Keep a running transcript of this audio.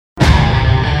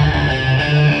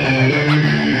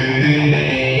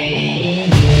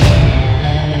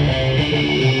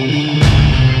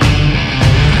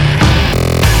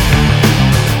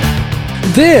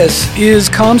This is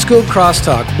CommScope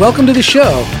Crosstalk. Welcome to the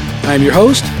show. I'm your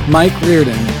host, Mike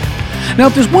Reardon. Now,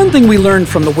 if there's one thing we learned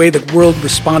from the way the world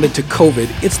responded to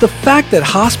COVID, it's the fact that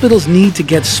hospitals need to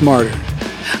get smarter.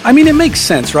 I mean, it makes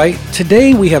sense, right?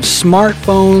 Today we have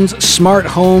smartphones, smart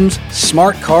homes,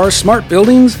 smart cars, smart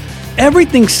buildings.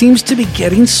 Everything seems to be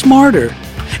getting smarter.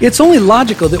 It's only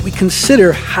logical that we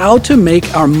consider how to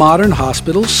make our modern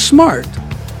hospitals smart.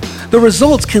 The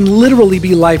results can literally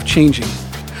be life-changing.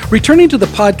 Returning to the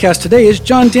podcast today is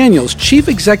John Daniels, Chief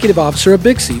Executive Officer of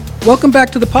BICSI. Welcome back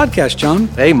to the podcast, John.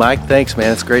 Hey, Mike. Thanks,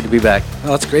 man. It's great to be back.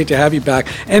 Oh, it's great to have you back.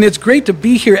 And it's great to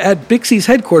be here at BICSI's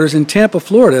headquarters in Tampa,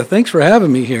 Florida. Thanks for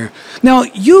having me here. Now,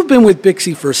 you've been with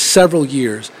BICSI for several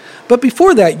years, but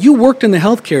before that, you worked in the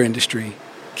healthcare industry.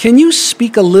 Can you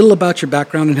speak a little about your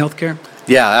background in healthcare?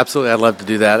 Yeah, absolutely. I'd love to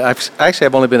do that.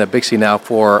 I've only been at BICSI now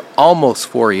for almost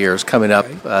 4 years, coming up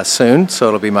soon, so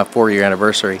it'll be my 4-year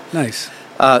anniversary. Nice.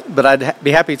 But I'd be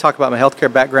happy to talk about my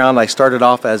healthcare background. I started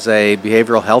off as a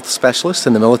behavioral health specialist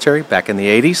in the military back in the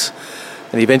 80s.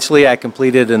 And eventually I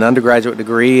completed an undergraduate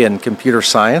degree in computer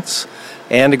science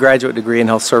and a graduate degree in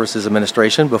health services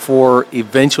administration before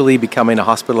eventually becoming a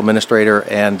hospital administrator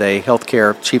and a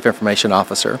healthcare chief information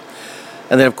officer.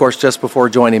 And then, of course, just before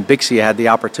joining BICSI, I had the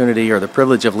opportunity or the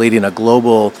privilege of leading a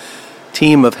global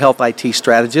team of health IT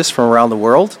strategists from around the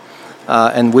world.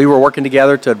 And we were working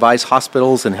together to advise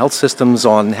hospitals and health systems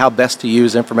on how best to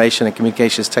use information and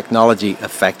communications technology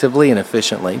effectively and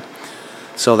efficiently.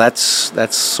 So that's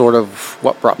sort of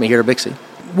what brought me here to BICSI.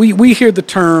 We hear the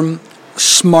term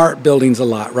smart buildings a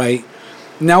lot, right?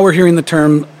 Now we're hearing the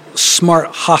term smart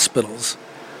hospitals.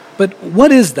 But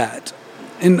what is that?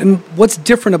 And what's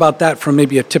different about that from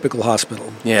maybe a typical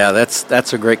hospital? Yeah,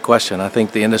 that's a great question. I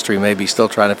think the industry may be still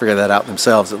trying to figure that out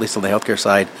themselves, at least on the healthcare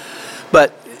side.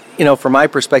 But from my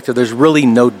perspective, there's really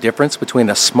no difference between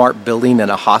a smart building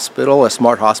and a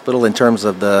smart hospital in terms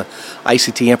of the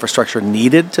ICT infrastructure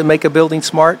needed to make a building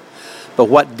smart. But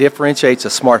what differentiates a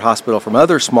smart hospital from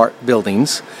other smart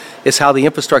buildings is how the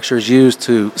infrastructure is used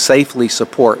to safely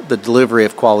support the delivery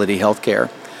of quality health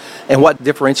care. And what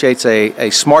differentiates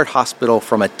a smart hospital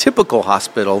from a typical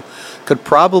hospital could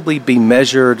probably be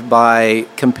measured by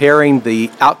comparing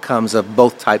the outcomes of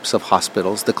both types of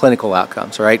hospitals, the clinical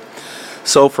outcomes, right?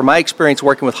 So from my experience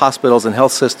working with hospitals and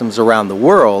health systems around the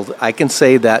world, I can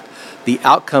say that the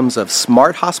outcomes of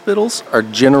smart hospitals are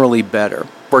generally better.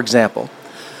 For example,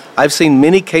 I've seen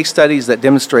many case studies that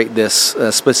demonstrate this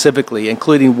specifically,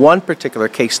 including one particular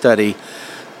case study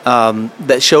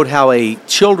that showed how a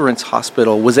children's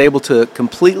hospital was able to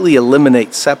completely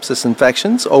eliminate sepsis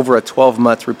infections over a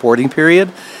 12-month reporting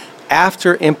period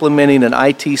after implementing an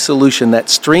IT solution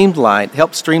that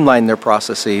helped streamline their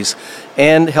processes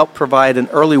and helped provide an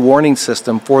early warning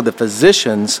system for the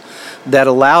physicians that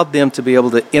allowed them to be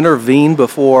able to intervene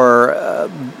before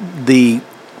the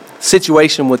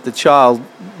situation with the child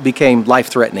became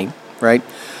life-threatening, right?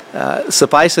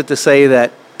 Suffice it to say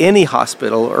that any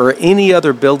hospital or any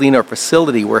other building or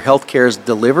facility where healthcare is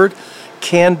delivered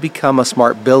can become a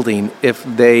smart building if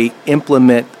they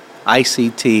implement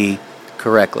ICT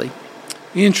correctly.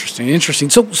 Interesting.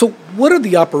 So what are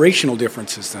the operational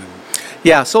differences then?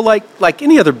 Yeah, so like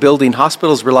any other building,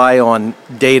 hospitals rely on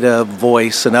data,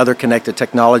 voice, and other connected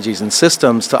technologies and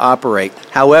systems to operate.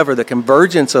 However, the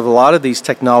convergence of a lot of these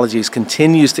technologies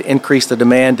continues to increase the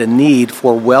demand and need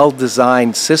for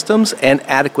well-designed systems and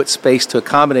adequate space to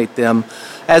accommodate them,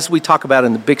 as we talk about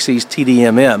in the BICSI's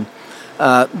TDMM,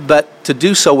 but to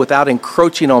do so without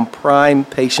encroaching on prime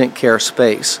patient care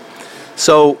space.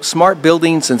 So smart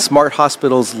buildings and smart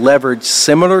hospitals leverage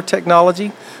similar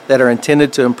technology that are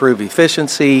intended to improve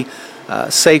efficiency,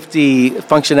 safety,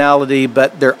 functionality,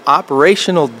 but their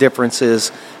operational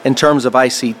differences in terms of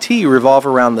ICT revolve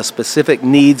around the specific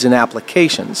needs and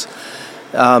applications.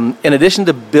 In addition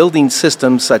to building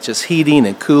systems such as heating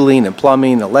and cooling and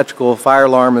plumbing, electrical, fire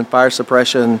alarm and fire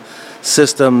suppression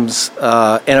systems,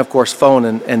 and of course phone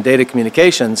and data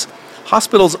communications,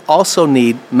 hospitals also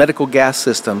need medical gas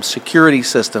systems, security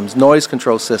systems, noise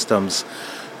control systems,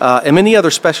 and many other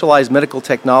specialized medical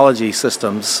technology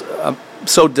systems.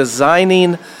 So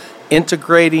designing,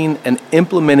 integrating, and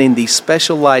implementing these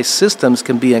specialized systems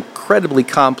can be incredibly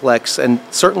complex and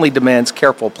certainly demands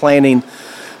careful planning,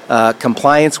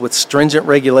 compliance with stringent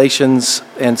regulations,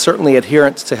 and certainly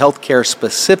adherence to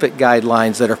healthcare-specific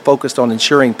guidelines that are focused on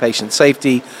ensuring patient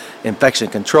safety, infection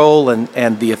control,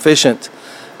 and the efficient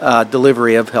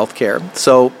delivery of healthcare.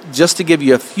 So just to give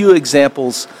you a few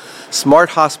examples, smart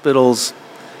hospitals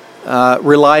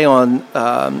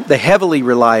they heavily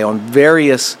rely on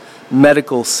various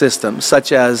medical systems,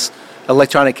 such as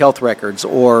electronic health records,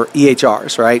 or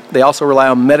EHRs, right? They also rely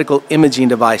on medical imaging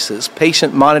devices,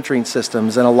 patient monitoring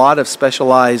systems, and a lot of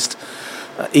specialized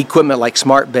equipment like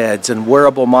smart beds and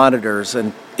wearable monitors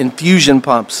and infusion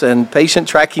pumps and patient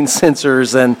tracking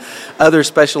sensors and other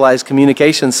specialized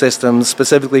communication systems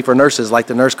specifically for nurses like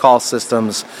the nurse call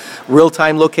systems,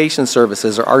 real-time location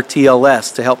services or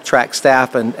RTLS to help track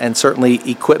staff and certainly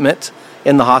equipment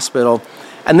in the hospital,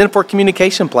 and then for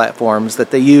communication platforms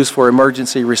that they use for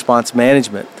emergency response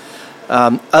management.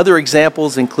 Other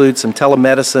examples include some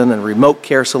telemedicine and remote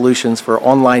care solutions for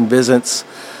online visits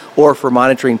or for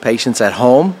monitoring patients at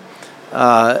home.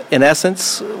 In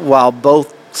essence, while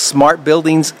both smart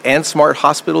buildings and smart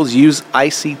hospitals use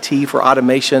ICT for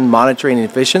automation, monitoring, and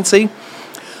efficiency,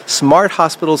 smart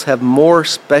hospitals have more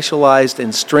specialized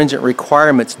and stringent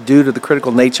requirements due to the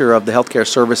critical nature of the healthcare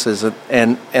services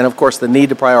and of course, the need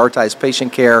to prioritize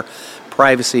patient care,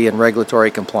 privacy, and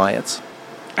regulatory compliance.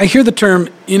 I hear the term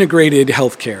integrated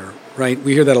healthcare, right?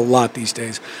 We hear that a lot these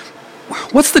days.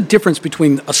 What's the difference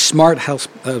between a smart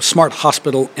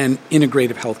hospital and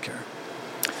integrative healthcare?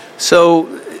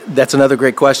 So that's another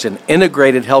great question.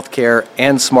 Integrated healthcare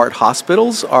and smart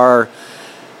hospitals are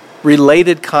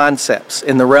related concepts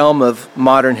in the realm of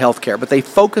modern healthcare, but they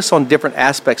focus on different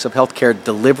aspects of healthcare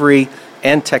delivery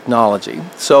and technology.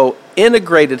 So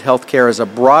integrated healthcare is a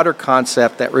broader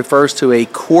concept that refers to a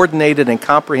coordinated and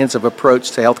comprehensive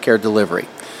approach to healthcare delivery.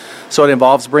 So it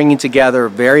involves bringing together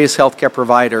various healthcare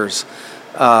providers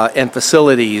and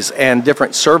facilities and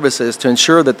different services to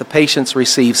ensure that the patients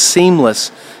receive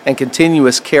seamless and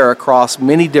continuous care across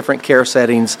many different care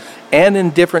settings and in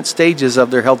different stages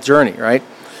of their health journey, right?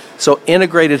 So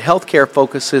integrated healthcare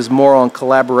focuses more on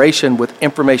collaboration with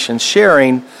information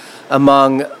sharing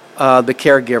among the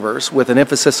caregivers with an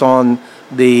emphasis on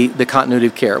the continuity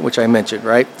of care, which I mentioned,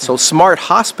 right? So smart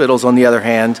hospitals, on the other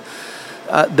hand,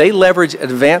 they leverage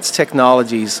advanced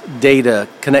technologies, data,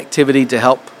 connectivity to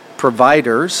help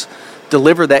providers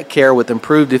deliver that care with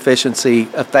improved efficiency,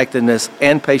 effectiveness,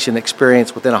 and patient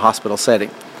experience within a hospital setting.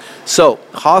 So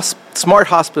smart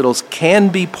hospitals can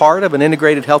be part of an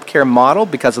integrated healthcare model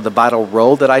because of the vital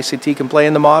role that ICT can play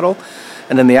in the model.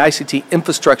 And then the ICT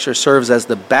infrastructure serves as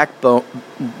the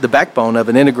backbone of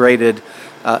an integrated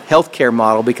healthcare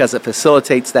model because it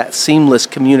facilitates that seamless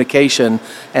communication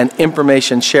and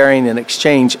information sharing and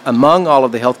exchange among all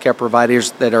of the healthcare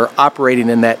providers that are operating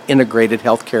in that integrated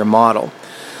healthcare model.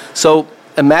 So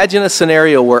imagine a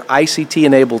scenario where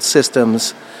ICT-enabled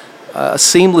systems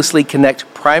seamlessly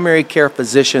connect primary care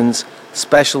physicians,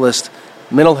 specialists,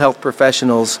 mental health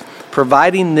professionals,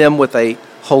 providing them with a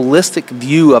holistic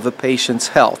view of a patient's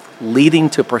health, leading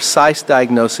to precise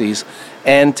diagnoses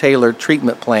and tailored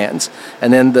treatment plans.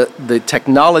 And then the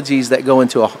technologies that go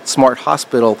into a smart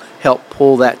hospital help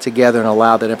pull that together and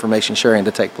allow that information sharing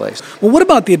to take place. Well, what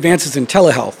about the advances in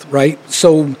telehealth, right?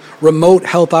 So remote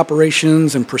health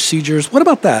operations and procedures, what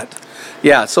about that?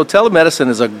 Yeah, so telemedicine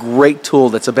is a great tool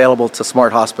that's available to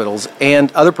smart hospitals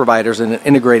and other providers in an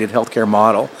integrated healthcare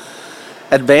model.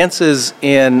 Advances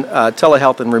in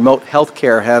telehealth and remote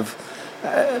healthcare have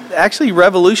actually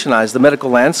revolutionized the medical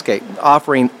landscape,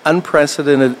 offering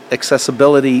unprecedented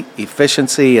accessibility,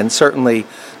 efficiency, and certainly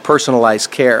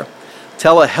personalized care.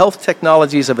 Telehealth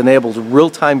technologies have enabled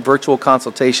real-time virtual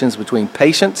consultations between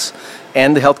patients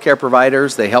and the healthcare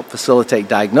providers. They help facilitate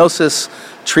diagnosis,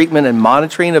 treatment, and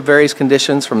monitoring of various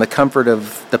conditions from the comfort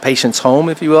of the patient's home,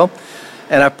 if you will.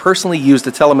 And I've personally used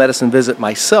a telemedicine visit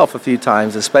myself a few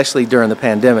times, especially during the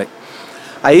pandemic.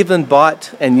 I even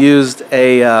bought and used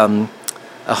a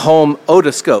home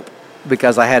otoscope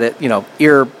because I had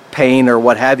ear pain or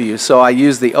what have you. So I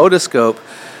used the otoscope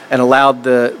and allowed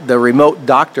the remote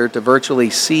doctor to virtually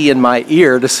see in my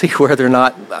ear to see whether or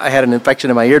not I had an infection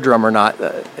in my eardrum or not.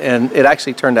 And it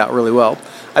actually turned out really well.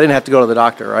 I didn't have to go to the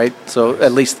doctor, right? So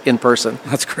at least in person.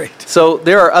 That's great. So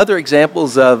there are other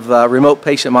examples of remote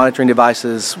patient monitoring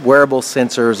devices, wearable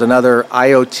sensors, and other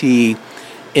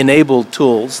IoT-enabled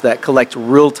tools that collect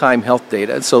real-time health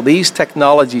data. So these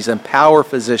technologies empower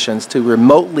physicians to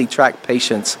remotely track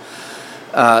patients,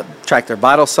 track their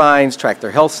vital signs, track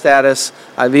their health status.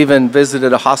 I've even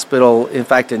visited a hospital, in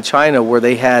fact, in China, where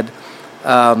they had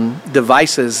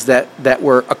devices that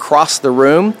were across the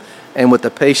room. And with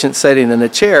the patient sitting in a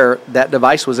chair, that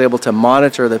device was able to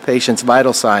monitor the patient's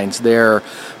vital signs, their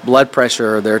blood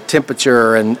pressure, their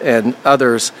temperature, and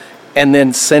others, and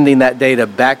then sending that data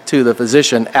back to the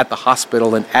physician at the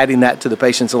hospital and adding that to the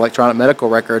patient's electronic medical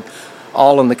record,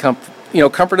 all in the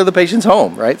comfort of the patient's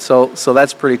home, right? So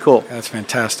that's pretty cool. That's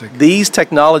fantastic. These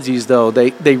technologies, though,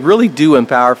 they really do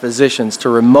empower physicians to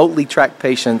remotely track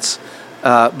patients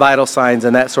vital signs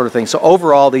and that sort of thing. So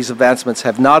overall, these advancements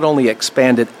have not only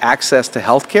expanded access to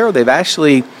healthcare, they've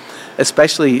actually,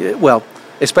 especially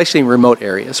in remote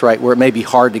areas, right, where it may be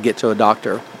hard to get to a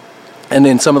doctor, and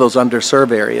in some of those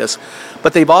underserved areas.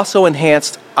 But they've also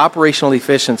enhanced operational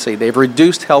efficiency. They've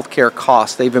reduced healthcare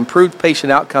costs. They've improved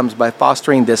patient outcomes by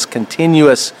fostering this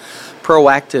continuous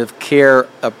proactive care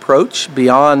approach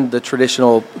beyond the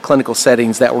traditional clinical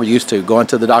settings that we're used to, going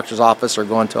to the doctor's office or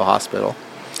going to a hospital.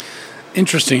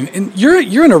 Interesting. And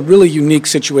you're in a really unique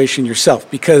situation yourself,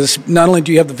 because not only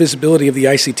do you have the visibility of the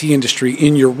ICT industry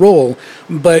in your role,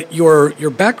 but your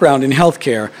background in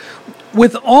healthcare.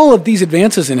 With all of these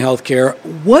advances in healthcare,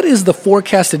 what is the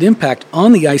forecasted impact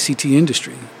on the ICT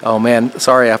industry? Oh, man,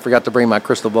 sorry, I forgot to bring my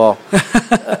crystal ball.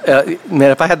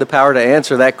 Man, if I had the power to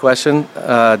answer that question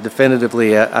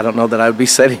definitively, I don't know that I would be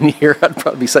sitting here. I'd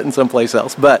probably be sitting someplace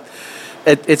else. But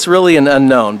it's really an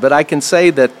unknown. But I can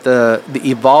say that the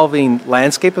evolving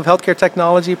landscape of healthcare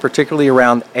technology, particularly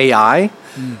around AI,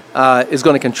 is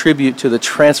going to contribute to the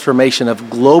transformation of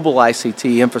global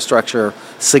ICT infrastructure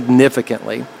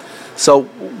significantly. So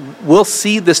we'll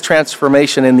see this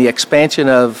transformation in the expansion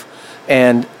of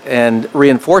and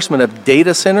reinforcement of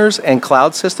data centers and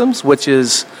cloud systems, which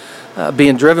is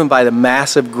being driven by the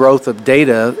massive growth of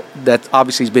data that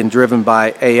obviously has been driven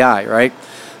by AI, right?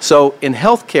 So in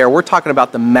healthcare, we're talking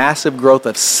about the massive growth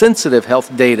of sensitive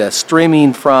health data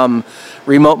streaming from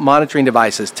remote monitoring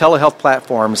devices, telehealth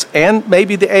platforms, and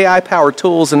maybe the AI-powered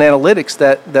tools and analytics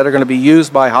that are going to be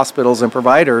used by hospitals and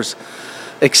providers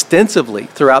extensively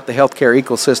throughout the healthcare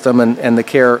ecosystem and the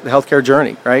healthcare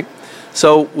journey, right?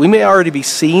 So we may already be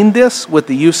seeing this with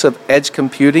the use of edge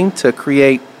computing to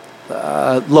create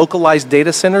localized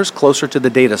data centers closer to the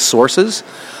data sources,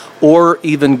 or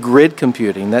even grid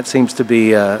computing. That seems to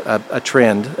be a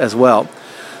trend as well.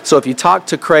 So if you talk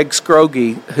to Craig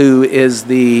Scroggie, who is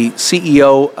the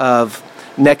CEO of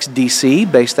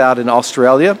NextDC, based out in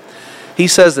Australia, he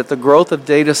says that the growth of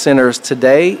data centers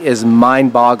today is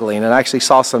mind-boggling. And I actually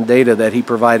saw some data that he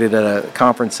provided at a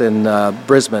conference in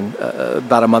Brisbane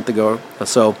about a month ago or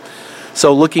so.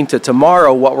 So looking to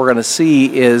tomorrow, what we're going to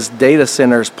see is data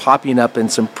centers popping up in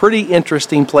some pretty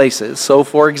interesting places. So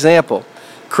for example,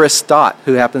 Chris Stott,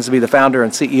 who happens to be the founder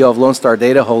and CEO of Lone Star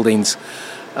Data Holdings,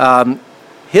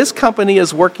 his company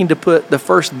is working to put the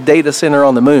first data center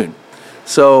on the moon.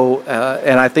 So,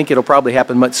 and I think it'll probably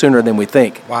happen much sooner than we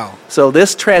think. Wow. So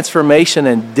this transformation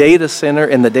in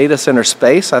the data center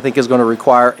space, I think is going to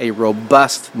require a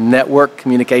robust network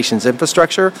communications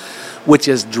infrastructure, which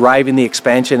is driving the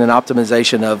expansion and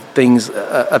optimization of things,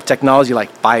 of technology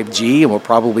like 5G, and we'll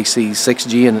probably see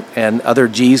 6G and other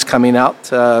Gs coming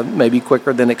out maybe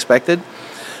quicker than expected.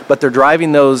 But they're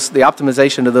driving the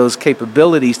optimization of those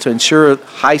capabilities to ensure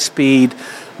high-speed,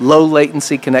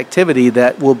 low-latency connectivity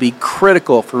that will be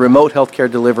critical for remote healthcare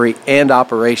delivery and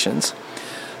operations.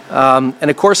 And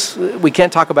of course, we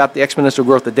can't talk about the exponential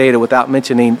growth of data without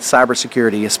mentioning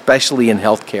cybersecurity, especially in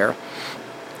healthcare.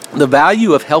 The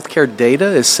value of healthcare data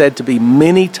is said to be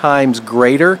many times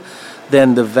greater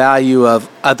than the value of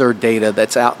other data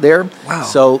that's out there. Wow.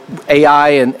 So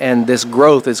AI and this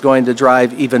growth is going to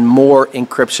drive even more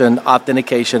encryption,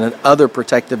 authentication, and other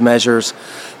protective measures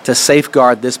to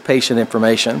safeguard this patient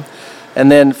information.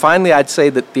 And then finally, I'd say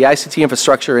that the ICT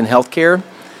infrastructure in healthcare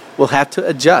will have to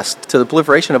adjust to the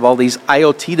proliferation of all these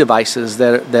IoT devices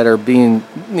that are being,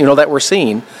 that we're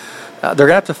seeing. They're going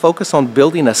to have to focus on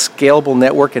building a scalable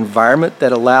network environment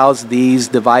that allows these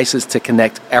devices to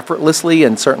connect effortlessly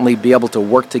and certainly be able to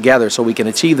work together so we can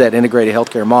achieve that integrated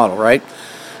healthcare model, right?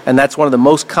 And that's one of the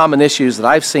most common issues that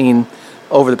I've seen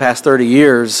over the past 30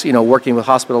 years, working with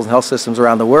hospitals and health systems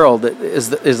around the world, is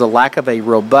the lack of a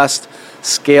robust,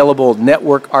 scalable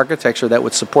network architecture that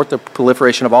would support the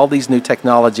proliferation of all these new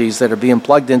technologies that are being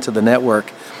plugged into the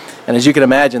network. And as you can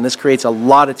imagine, this creates a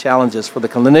lot of challenges for the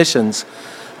clinicians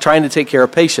trying to take care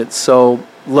of patients. So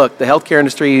look, the healthcare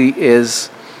industry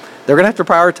they're going to have to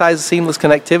prioritize seamless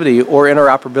connectivity or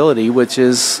interoperability, which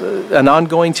is an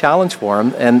ongoing challenge for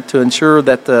them, and to ensure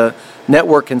that the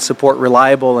network can support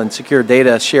reliable and secure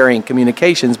data sharing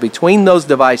communications between those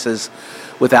devices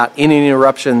without any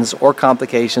interruptions or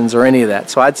complications or any of that.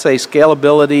 So I'd say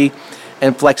scalability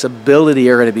and flexibility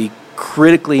are going to be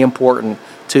critically important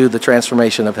to the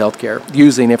transformation of healthcare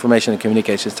using information and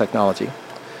communications technology.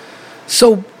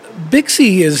 So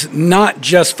BICSI is not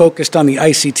just focused on the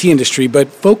ICT industry, but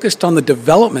focused on the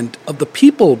development of the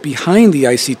people behind the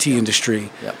ICT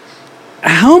industry. Yep.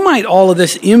 How might all of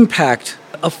this impact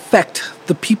affect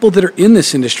the people that are in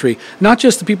this industry, not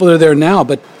just the people that are there now,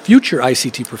 but future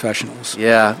ICT professionals?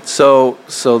 Yeah, so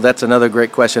that's another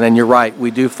great question, and you're right.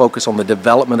 We do focus on the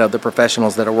development of the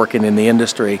professionals that are working in the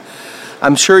industry.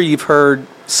 I'm sure you've heard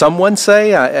someone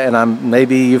say,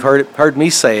 maybe you've heard me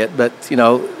say it, but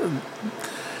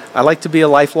I like to be a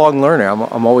lifelong learner.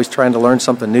 I'm always trying to learn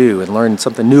something new and learn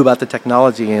something new about the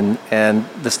technology and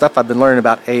the stuff I've been learning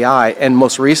about AI, and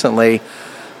most recently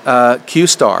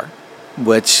Q-Star,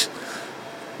 which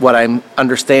what I'm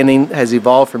understanding has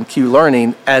evolved from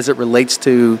Q-Learning as it relates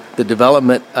to the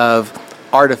development of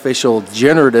artificial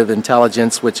generative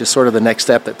intelligence, which is sort of the next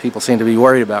step that people seem to be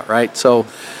worried about, right? So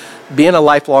being a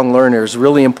lifelong learner is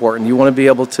really important. You want to be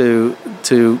able to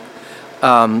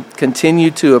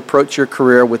continue to approach your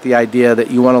career with the idea that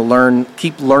you want to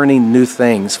keep learning new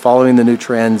things, following the new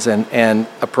trends, and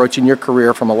approaching your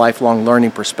career from a lifelong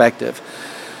learning perspective.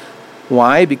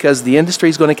 Why? Because the industry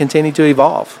is going to continue to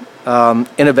evolve.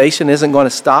 Innovation isn't going to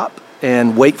stop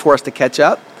and wait for us to catch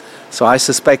up. So I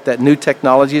suspect that new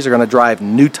technologies are going to drive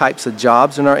new types of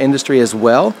jobs in our industry as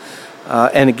well.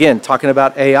 And again, talking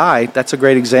about AI, that's a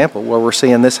great example where we're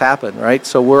seeing this happen, right?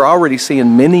 So we're already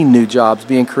seeing many new jobs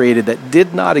being created that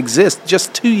did not exist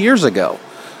just 2 years ago,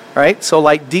 right? So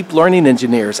like deep learning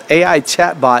engineers, AI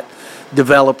chatbot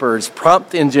developers,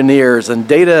 prompt engineers, and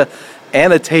data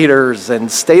annotators,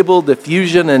 and stable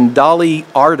diffusion and DALL-E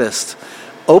artists,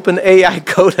 open AI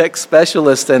codec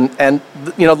specialists, and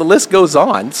the list goes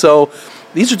on. So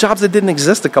these are jobs that didn't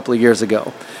exist a couple of years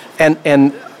ago.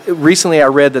 And recently I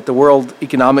read that the World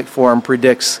Economic Forum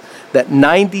predicts that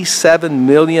 97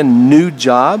 million new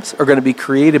jobs are going to be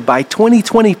created by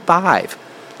 2025.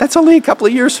 That's only a couple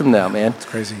of years from now, man. That's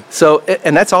crazy. So,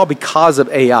 and that's all because of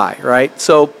AI, right?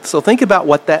 So think about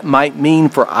what that might mean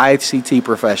for ICT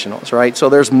professionals, right? So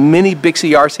there's many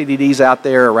BICSI RCDDs out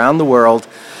there around the world,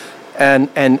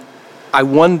 and I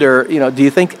wonder, do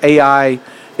you think AI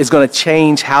is going to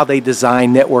change how they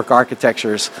design network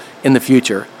architectures in the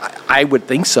future? I would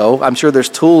think so. I'm sure there's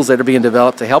tools that are being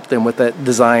developed to help them with that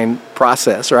design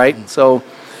process, right? Mm-hmm. So,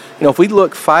 if we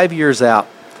look 5 years out,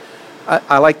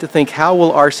 I like to think, how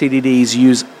will RCDDs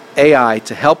use AI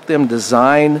to help them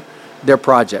design their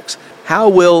projects? How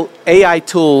will AI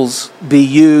tools be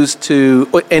used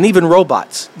and even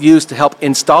robots, used to help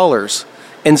installers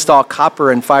install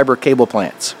copper and fiber cable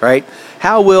plants, right?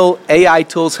 How will AI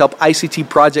tools help ICT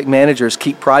project managers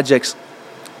keep projects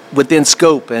within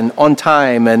scope and on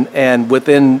time and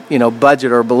within,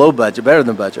 budget or below budget, better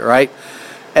than budget, right?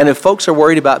 And if folks are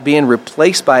worried about being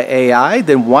replaced by AI,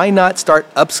 then why not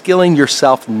start upskilling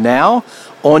yourself now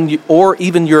or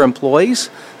even your employees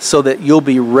so that you'll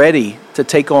be ready to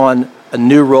take on a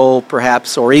new role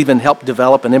perhaps, or even help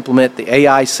develop and implement the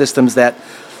AI systems that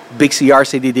BICSI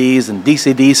RCDDs and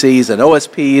DCDCs and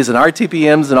OSPs and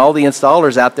RTPMs and all the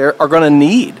installers out there are going to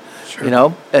need,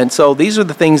 Sure. And so these are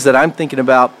the things that I'm thinking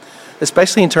about,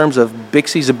 especially in terms of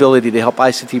BICSI's ability to help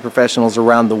ICT professionals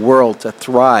around the world to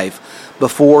thrive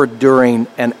before, during,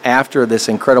 and after this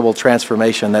incredible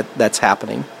transformation that's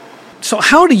happening. So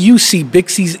how do you see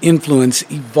BICSI's influence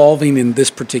evolving in this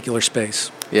particular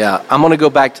space? Yeah, I'm going to go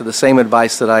back to the same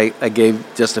advice that I gave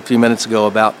just a few minutes ago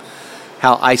about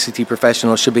how ICT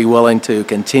professionals should be willing to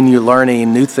continue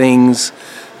learning new things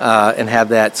and have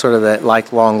that sort of that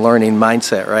lifelong learning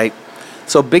mindset, right?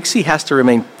 So BICSI has to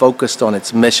remain focused on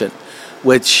its mission,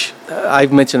 which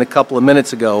I've mentioned a couple of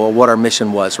minutes ago, what our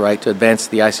mission was, right, to advance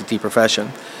the ICT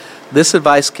profession. This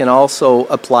advice can also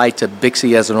apply to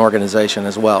BICSI as an organization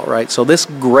as well, right? So this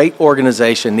great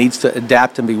organization needs to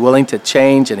adapt and be willing to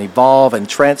change and evolve and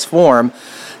transform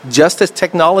just as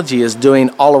technology is doing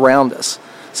all around us.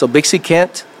 So BICSI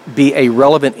can't be a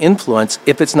relevant influence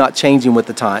if it's not changing with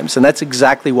the times, and that's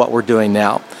exactly what we're doing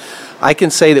now. I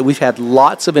can say that we've had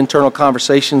lots of internal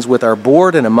conversations with our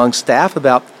board and among staff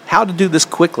about how to do this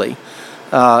quickly,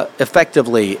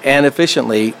 effectively, and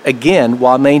efficiently, again,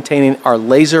 while maintaining our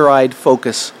laser-eyed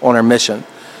focus on our mission.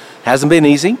 Hasn't been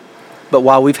easy, but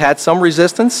while we've had some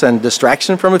resistance and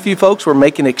distraction from a few folks, we're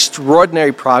making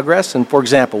extraordinary progress. And for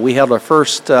example, we held our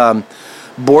first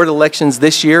board elections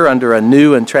this year under a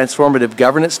new and transformative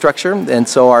governance structure, and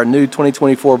so our new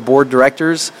 2024 board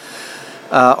directors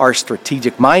are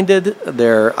strategic-minded.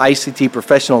 They're ICT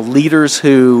professional leaders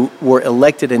who were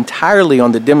elected entirely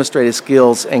on the demonstrated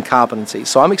skills and competencies.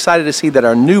 So I'm excited to see that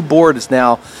our new board is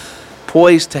now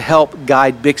poised to help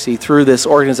guide BICSI through this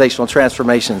organizational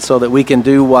transformation so that we can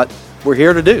do what we're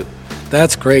here to do.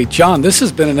 That's great. John, this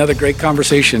has been another great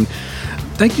conversation.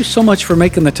 thank you so much for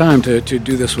making the time to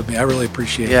do this with me. I really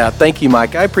appreciate it. Yeah, thank you,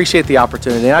 Mike. I appreciate the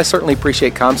opportunity. And I certainly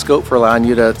appreciate CommScope for allowing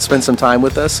you to spend some time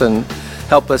with us and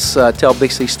help us tell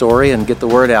BICSI's story and get the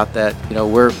word out that,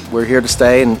 we're here to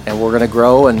stay and we're going to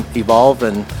grow and evolve,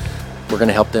 and we're going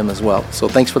to help them as well. So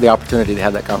thanks for the opportunity to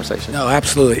have that conversation. No,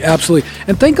 absolutely.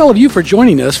 And thank all of you for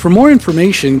joining us. For more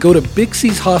information, go to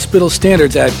BICSI's Hospital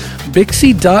Standards at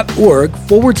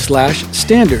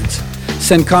bicsi.org/standards.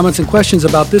 Send comments and questions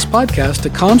about this podcast to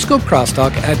CommScope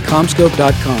Crosstalk at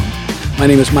commscope.com. My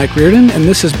name is Mike Reardon, and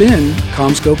this has been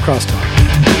CommScope Crosstalk.